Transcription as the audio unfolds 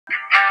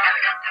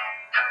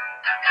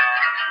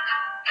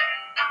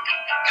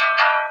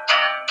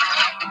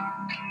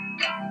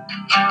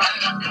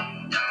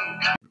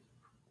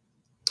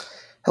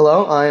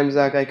Hello, I am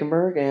Zach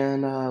Eichenberg,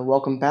 and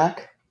welcome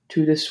back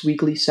to this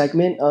weekly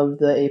segment of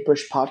the A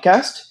Push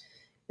podcast.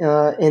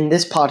 In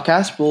this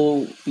podcast,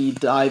 we'll be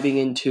diving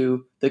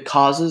into the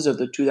causes of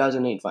the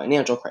 2008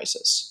 financial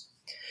crisis.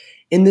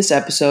 In this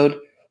episode,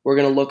 we're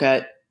going to look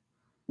at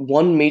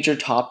one major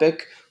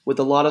topic with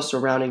a lot of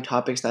surrounding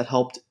topics that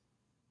helped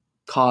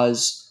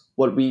cause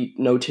what we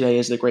know today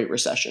as the Great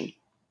Recession.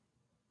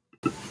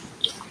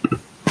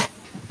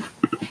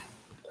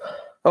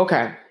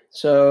 Okay,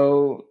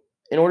 so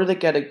in order to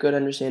get a good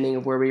understanding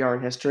of where we are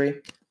in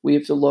history, we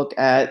have to look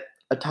at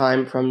a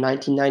time from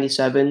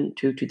 1997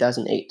 to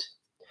 2008.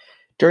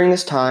 During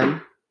this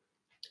time,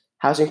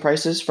 housing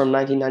prices from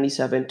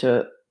 1997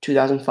 to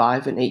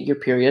 2005, an 8-year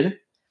period,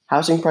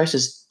 housing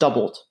prices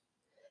doubled.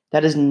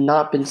 That has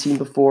not been seen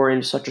before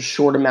in such a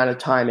short amount of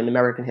time in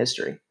American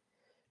history.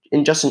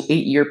 In just an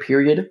 8-year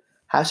period,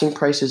 housing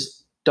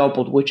prices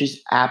doubled, which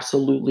is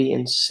absolutely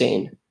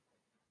insane.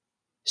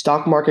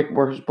 Stock market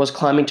was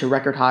climbing to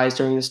record highs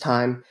during this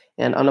time,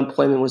 and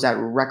unemployment was at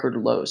record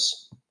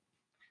lows.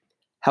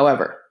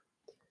 However,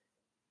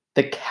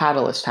 the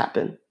catalyst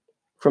happened.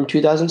 From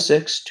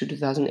 2006 to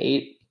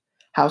 2008,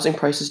 housing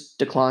prices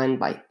declined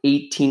by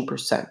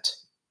 18%.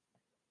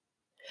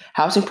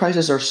 Housing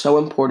prices are so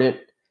important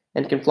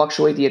and can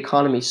fluctuate the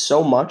economy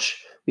so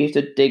much, we have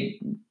to dig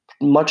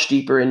much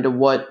deeper into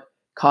what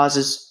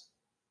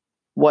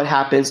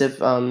happens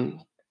if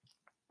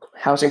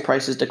housing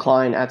prices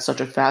decline at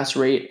such a fast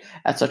rate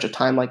at such a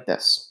time like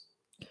this.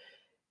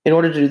 In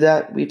order to do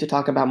that, we have to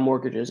talk about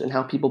mortgages and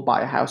how people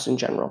buy a house in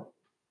general.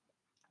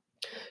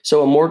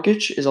 So a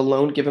mortgage is a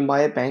loan given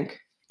by a bank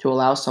to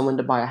allow someone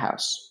to buy a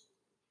house.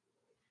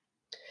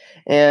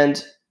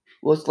 And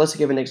let's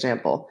give an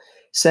example.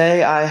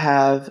 Say I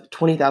have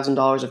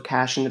 $20,000 of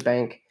cash in the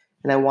bank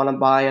and I want to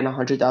buy an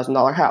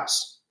 $100,000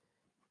 house.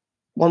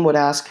 One would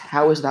ask,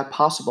 how is that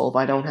possible if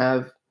I don't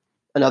have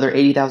another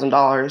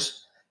 $80,000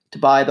 to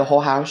buy the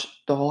whole house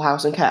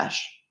in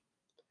cash?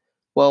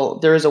 Well,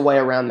 there is a way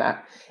around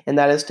that, and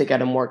that is to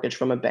get a mortgage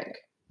from a bank.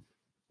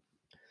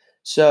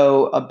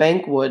 So a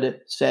bank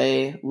would,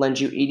 say, lend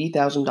you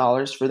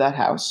 $80,000 for that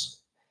house,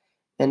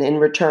 and in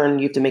return,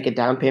 you have to make a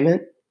down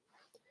payment,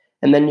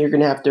 and then you're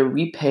going to have to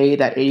repay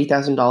that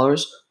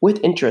 $80,000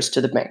 with interest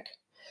to the bank.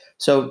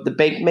 So the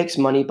bank makes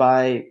money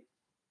by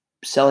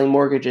selling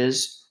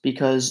mortgages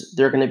because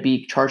they're going to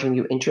be charging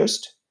you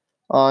interest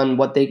on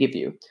what they give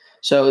you.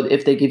 So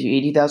if they give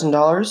you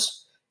 $80,000,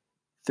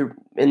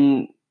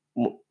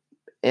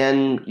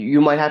 and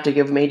you might have to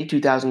give them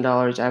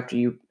 $82,000 after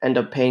you end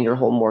up paying your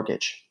whole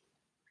mortgage.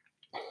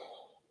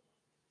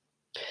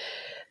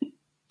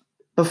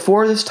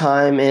 Before this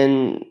time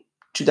in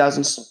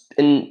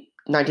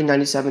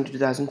 1997 to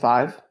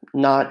 2005,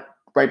 not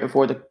right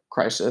before the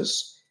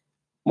crisis,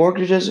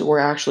 mortgages were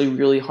actually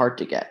really hard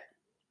to get.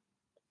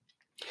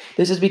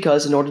 This is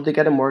because in order to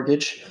get a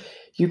mortgage,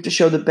 you have to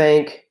show the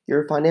bank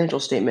your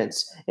financial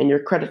statements and your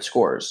credit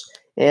scores.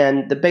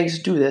 And the banks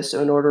do this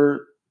in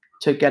order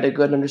to get a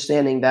good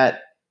understanding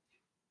that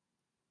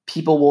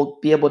people will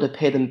be able to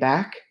pay them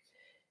back,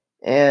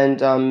 and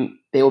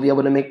they will be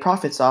able to make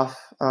profits off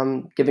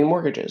giving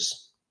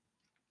mortgages.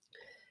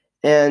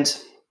 And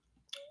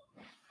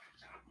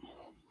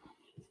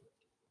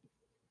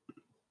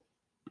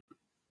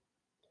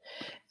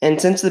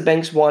since the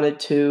banks wanted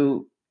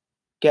to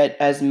get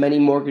as many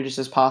mortgages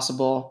as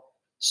possible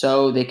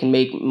so they can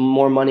make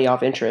more money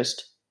off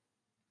interest,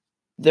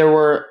 there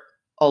were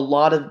a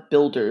lot of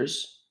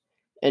builders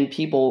and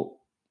people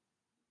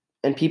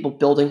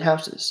building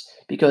houses,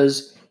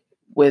 because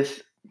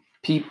with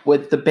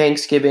the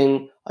banks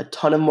giving a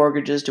ton of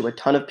mortgages to a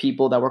ton of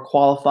people that were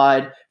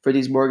qualified for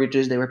these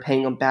mortgages, they were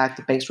paying them back.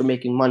 The banks were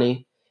making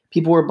money.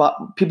 People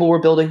were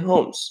building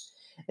homes,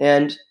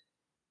 and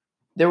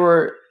there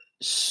were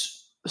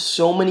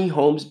so many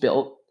homes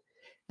built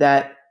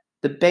that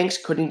the banks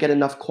couldn't get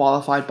enough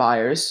qualified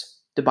buyers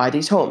to buy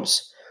these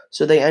homes.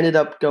 So they ended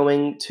up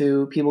going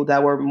to people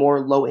that were more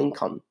low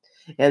income.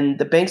 And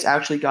the banks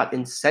actually got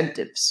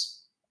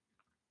incentives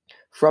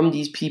from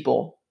these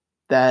people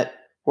that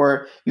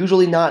were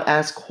usually not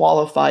as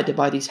qualified to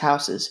buy these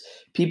houses.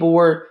 People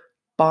were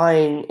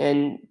buying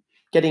and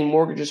getting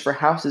mortgages for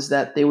houses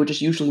that they would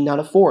just usually not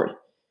afford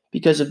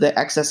because of the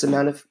excess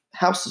amount of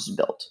houses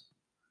built.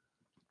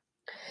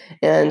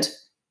 And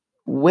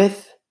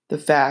with the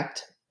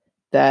fact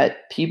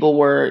that people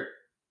were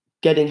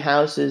getting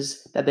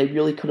houses that they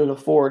really couldn't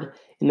afford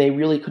and they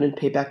really couldn't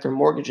pay back their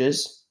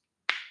mortgages,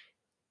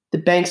 the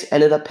banks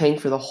ended up paying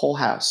for the whole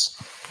house.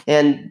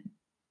 And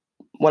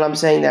what I'm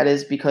saying that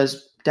is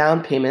because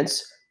down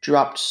payments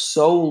dropped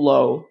so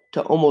low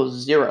to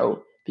almost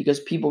zero because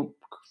people,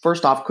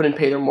 first off, couldn't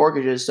pay their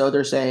mortgages. So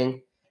they're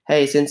saying,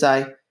 hey, since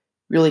I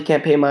really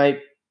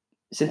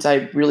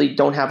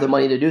don't have the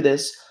money to do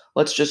this,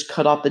 let's just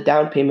cut off the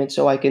down payment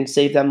so I can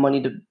save that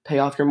money to pay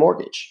off your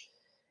mortgage.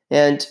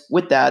 And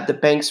with that, the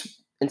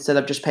banks, instead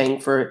of just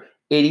paying for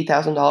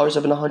 $80,000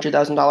 of an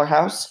 $100,000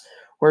 house,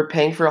 were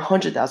paying for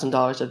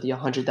 $100,000 of the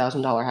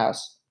 $100,000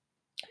 house.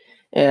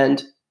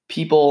 And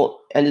people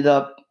ended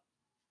up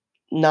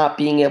not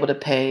being able to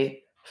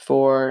pay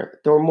for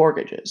their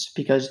mortgages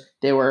because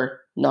they were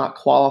not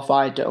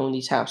qualified to own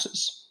these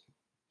houses.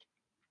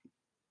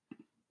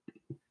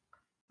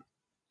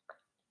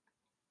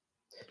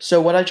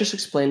 So what I just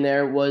explained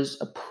there was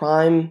a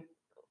prime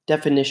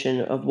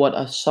definition of what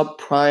a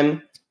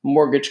subprime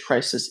mortgage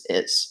crisis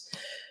is.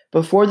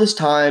 Before this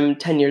time,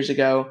 10 years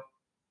ago,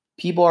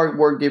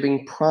 were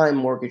giving prime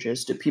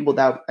mortgages to people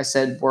that I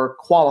said were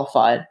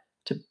qualified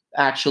to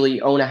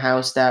actually own a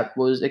house that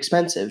was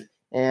expensive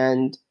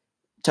and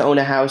to own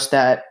a house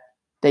that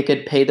they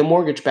could pay the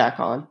mortgage back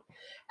on.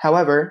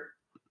 However,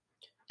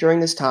 during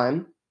this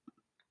time,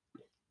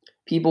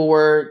 people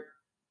were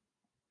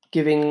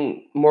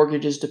giving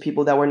mortgages to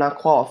people that were not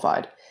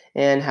qualified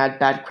and had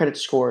bad credit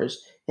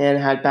scores and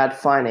had bad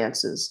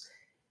finances.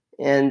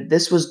 And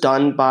this was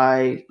done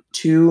by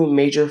two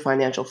major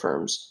financial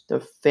firms, the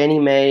Fannie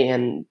Mae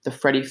and the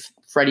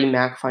Freddie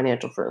Mac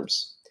financial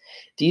firms.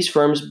 These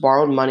firms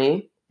borrowed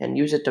money and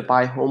used it to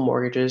buy home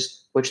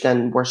mortgages, which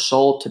then were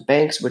sold to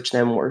banks, which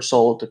then were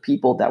sold to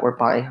people that were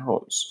buying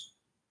homes.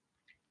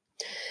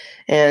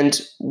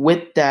 And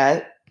with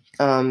that,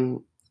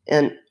 and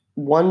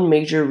one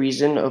major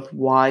reason of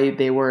why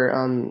they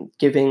were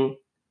giving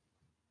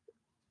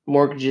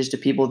mortgages to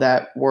people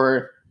that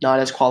were not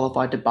as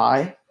qualified to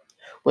buy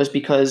was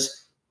because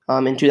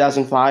in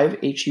 2005,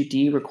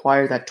 HUD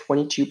required that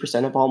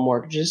 22% of all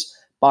mortgages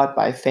bought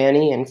by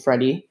Fannie and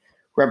Freddie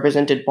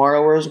represented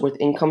borrowers with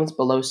incomes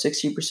below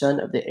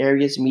 60% of the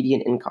area's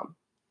median income.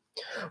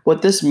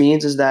 What this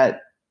means is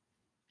that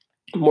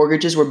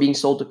mortgages were being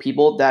sold to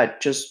people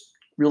that just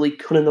really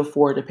couldn't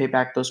afford to pay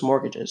back those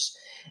mortgages.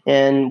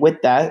 And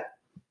with that,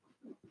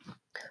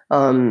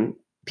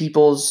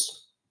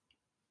 people's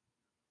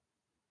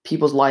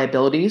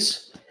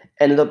liabilities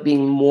ended up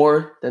being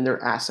more than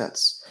their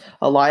assets.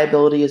 A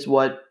liability is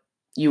what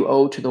you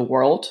owe to the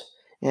world,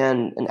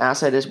 and an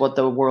asset is what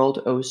the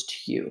world owes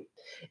to you.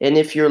 And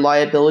if your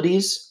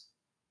liabilities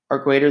are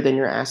greater than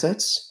your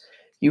assets,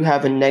 you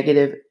have a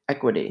negative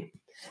equity.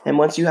 And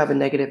once you have a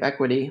negative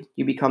equity,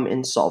 you become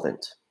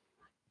insolvent.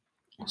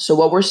 So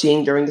what we're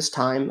seeing during this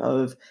time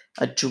of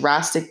a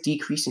drastic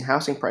decrease in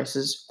housing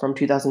prices from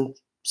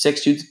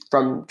 2006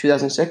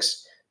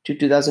 to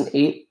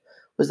 2008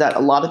 was that a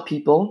lot of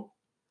people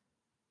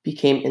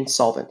became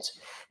insolvent.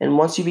 And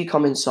once you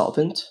become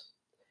insolvent,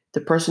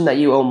 the person that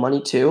you owe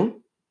money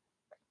to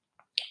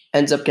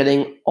ends up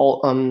getting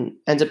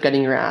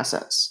your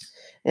assets.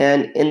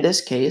 And in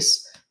this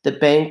case, the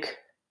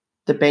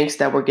banks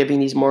that were giving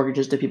these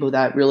mortgages to people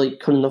that really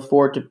couldn't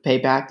afford to pay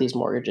back these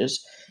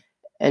mortgages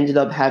ended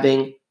up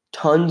having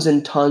tons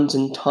and tons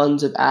and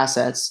tons of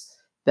assets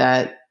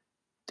that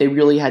they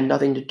really had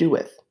nothing to do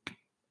with.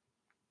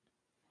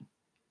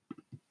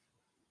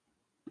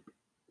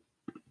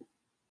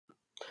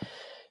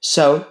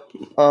 So,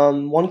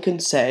 one can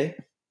say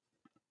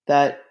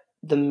that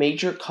the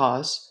major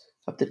cause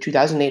of the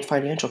 2008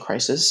 financial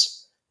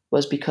crisis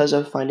was because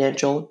of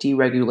financial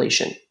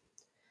deregulation.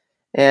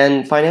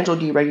 And financial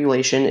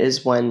deregulation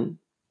is when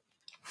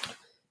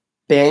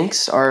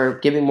banks are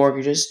giving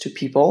mortgages to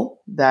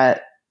people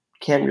that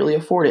can't really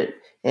afford it.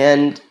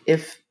 And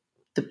if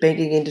the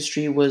banking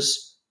industry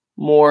was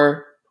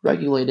more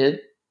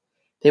regulated,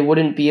 they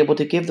wouldn't be able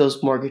to give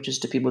those mortgages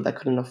to people that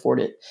couldn't afford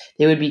it.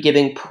 They would be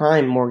giving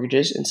prime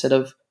mortgages instead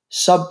of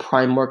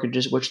subprime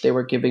mortgages, which they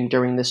were giving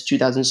during this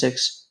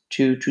 2006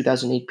 to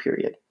 2008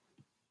 period.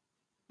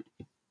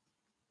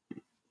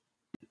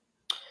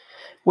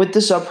 With the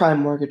subprime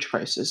mortgage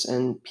crisis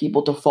and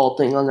people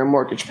defaulting on their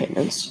mortgage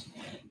payments,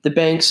 the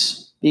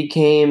banks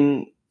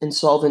became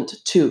insolvent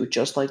too,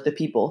 just like the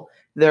people.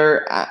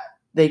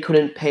 They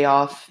couldn't pay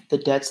off the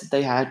debts that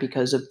they had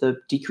because of the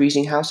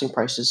decreasing housing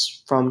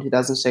prices from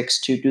 2006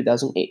 to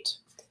 2008.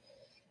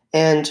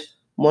 And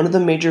one of the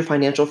major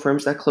financial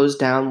firms that closed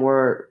down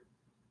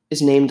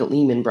is named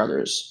Lehman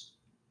Brothers.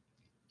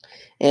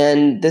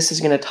 And this is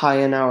going to tie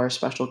in our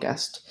special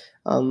guest,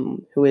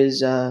 who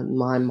is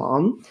my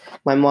mom.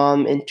 My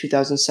mom in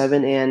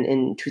 2007 and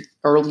in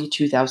early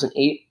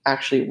 2008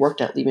 actually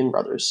worked at Lehman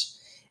Brothers.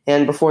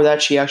 And before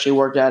that, she actually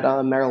worked at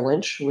Merrill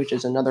Lynch, which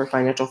is another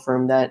financial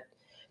firm that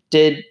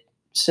did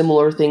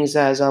similar things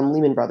as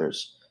Lehman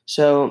Brothers.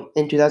 So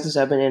in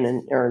 2007 and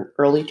in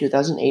early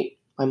 2008,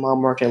 my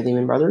mom worked at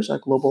Lehman Brothers, a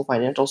global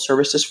financial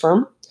services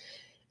firm.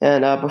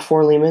 And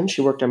before Lehman,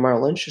 she worked at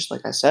Merrill Lynch, just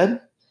like I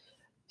said.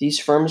 These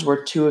firms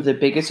were two of the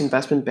biggest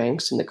investment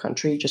banks in the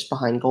country, just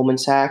behind Goldman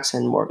Sachs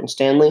and Morgan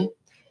Stanley.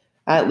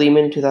 At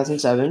Lehman in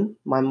 2007,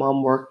 my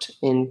mom worked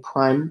in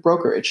prime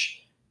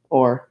brokerage,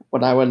 or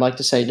what I would like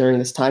to say during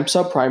this time,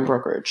 subprime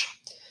brokerage.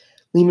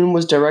 Lehman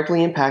was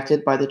directly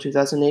impacted by the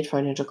 2008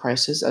 financial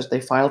crisis as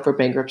they filed for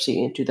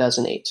bankruptcy in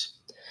 2008.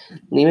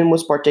 Lehman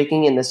was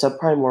partaking in the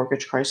subprime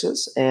mortgage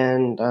crisis,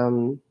 and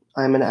I'm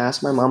going to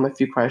ask my mom a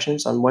few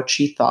questions on what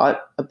she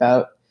thought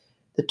about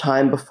the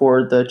time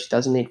before the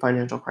 2008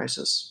 financial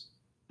crisis.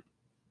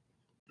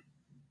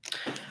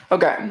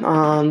 Okay,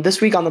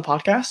 this week on the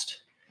podcast,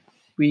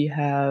 we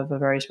have a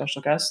very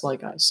special guest,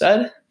 like I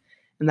said,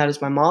 and that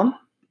is my mom.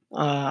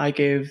 I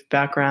gave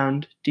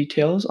background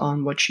details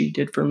on what she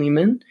did for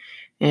Lehman,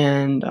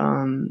 and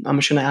I'm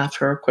just going to ask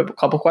her a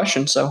couple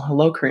questions. So,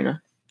 hello,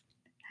 Karina.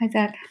 Hi,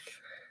 Zach.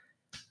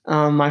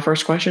 My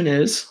first question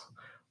is,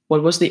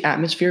 what was the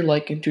atmosphere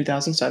like in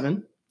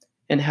 2007,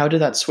 and how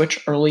did that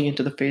switch early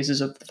into the phases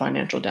of the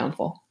financial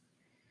downfall?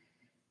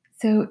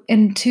 So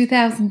in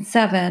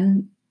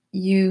 2007,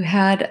 you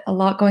had a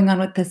lot going on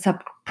with the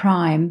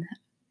subprime.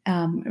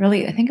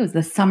 Really, I think it was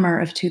the summer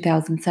of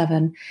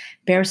 2007.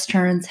 Bear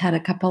Stearns had a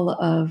couple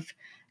of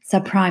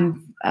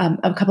subprime,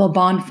 a couple of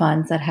bond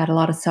funds that had a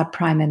lot of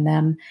subprime in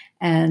them,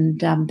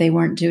 and they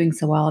weren't doing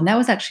so well. And that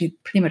was actually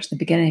pretty much the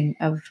beginning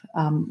of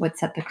what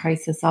set the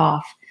crisis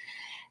off.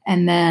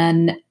 And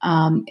then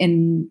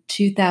in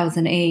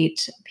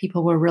 2008,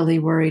 people were really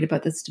worried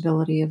about the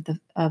stability of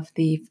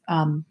the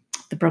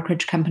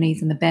brokerage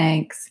companies and the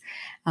banks,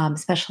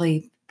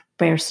 especially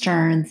Bear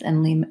Stearns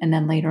and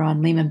then later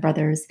on Lehman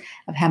Brothers,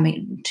 of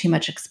having too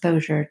much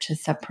exposure to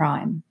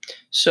subprime.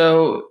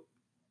 So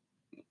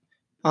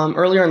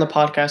earlier in the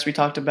podcast, we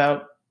talked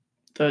about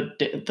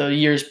the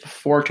years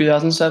before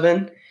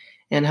 2007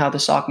 and how the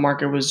stock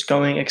market was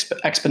going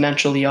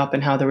exponentially up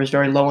and how there was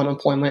very low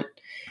unemployment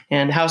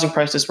and housing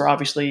prices were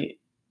obviously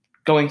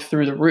going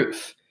through the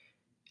roof.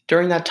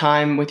 During that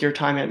time, with your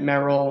time at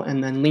Merrill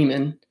and then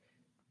Lehman,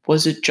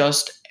 was it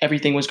just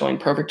everything was going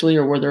perfectly,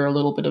 or were there a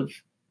little bit of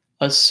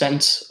a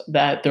sense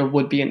that there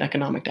would be an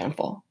economic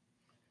downfall?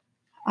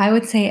 I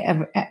would say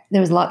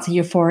there was lots of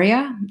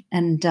euphoria,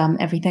 and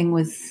everything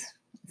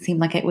seemed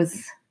like it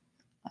was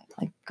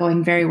like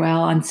going very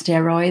well on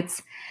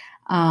steroids.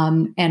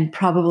 And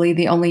probably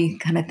the only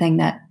kind of thing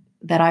that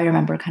I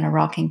remember kind of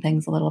rocking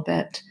things a little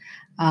bit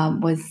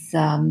was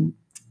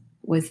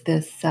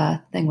this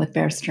thing with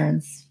Bear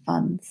Stearns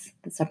funds,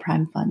 the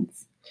subprime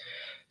funds.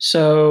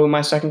 So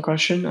my second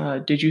question,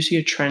 did you see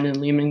a trend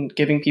in Lehman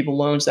giving people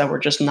loans that were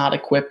just not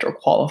equipped or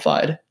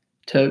qualified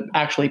to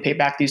actually pay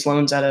back these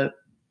loans at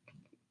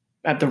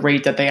the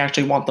rate that they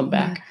actually want them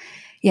back?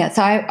 Yeah.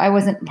 So I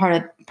wasn't part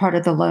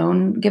of the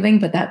loan giving,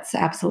 but that's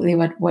absolutely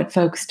what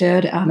folks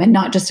did, and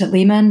not just at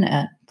Lehman.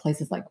 At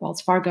places like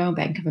Wells Fargo,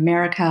 Bank of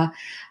America,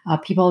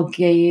 people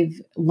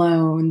gave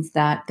loans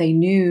that they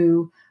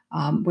knew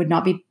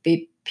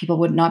people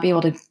would not be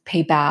able to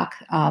pay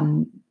back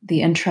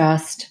the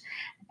interest.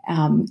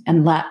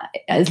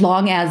 As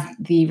long as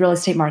the real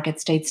estate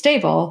market stayed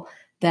stable,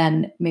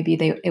 then maybe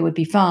it would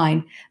be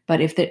fine.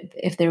 But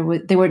if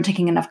they weren't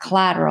taking enough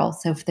collateral,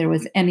 so if there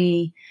was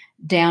any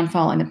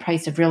downfall in the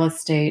price of real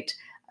estate,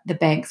 the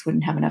banks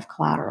wouldn't have enough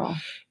collateral.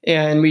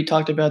 Yeah, and we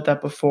talked about that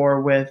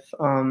before with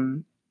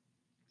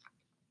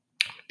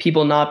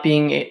people not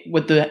being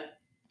with the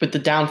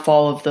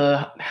downfall of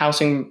the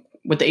housing,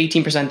 with the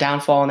 18%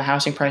 downfall in the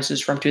housing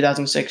prices from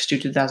 2006 to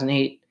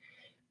 2008.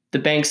 The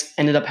banks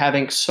ended up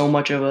having so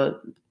much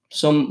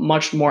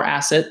more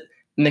asset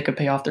than they could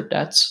pay off their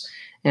debts,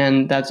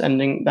 and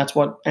that's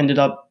what ended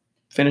up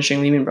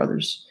finishing Lehman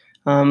Brothers.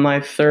 My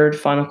third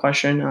final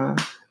question: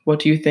 what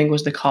do you think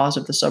was the cause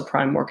of the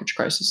subprime mortgage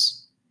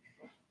crisis?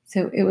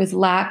 So it was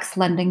lax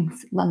lending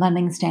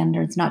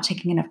standards, not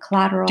taking enough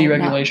collateral,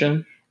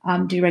 deregulation.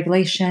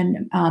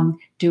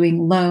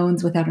 Doing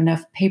loans without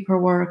enough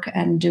paperwork,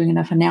 and doing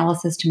enough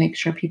analysis to make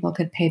sure people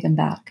could pay them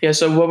back. Yeah,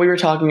 so what we were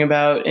talking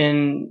about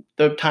in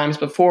the times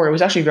before, it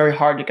was actually very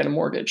hard to get a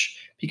mortgage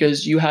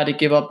because you had to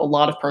give up a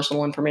lot of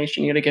personal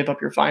information. You had to give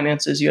up your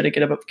finances. You had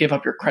to give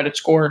up your credit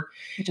score.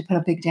 You had to put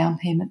a big down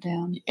payment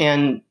down.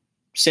 And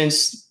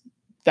since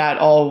that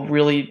all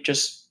really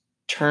just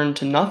turned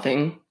to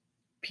nothing,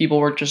 people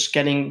were just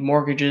getting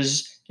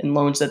mortgages and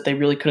loans that they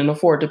really couldn't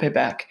afford to pay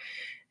back.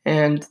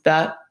 And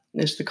that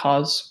is the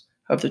cause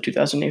of the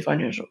 2008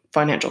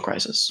 financial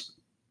crisis.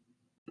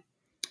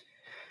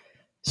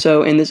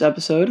 So in this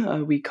episode,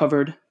 we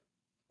covered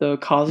the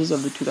causes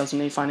of the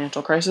 2008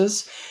 financial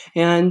crisis,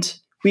 and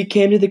we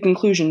came to the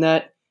conclusion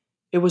that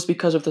it was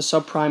because of the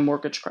subprime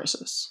mortgage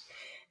crisis.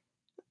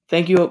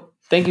 Thank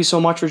you so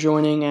much for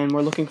joining, and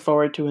we're looking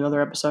forward to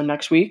another episode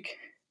next week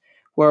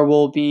where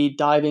we'll be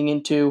diving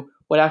into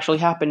what actually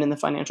happened in the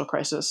financial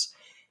crisis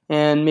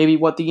and maybe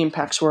what the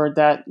impacts were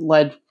that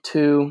led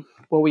to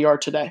where we are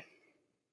today.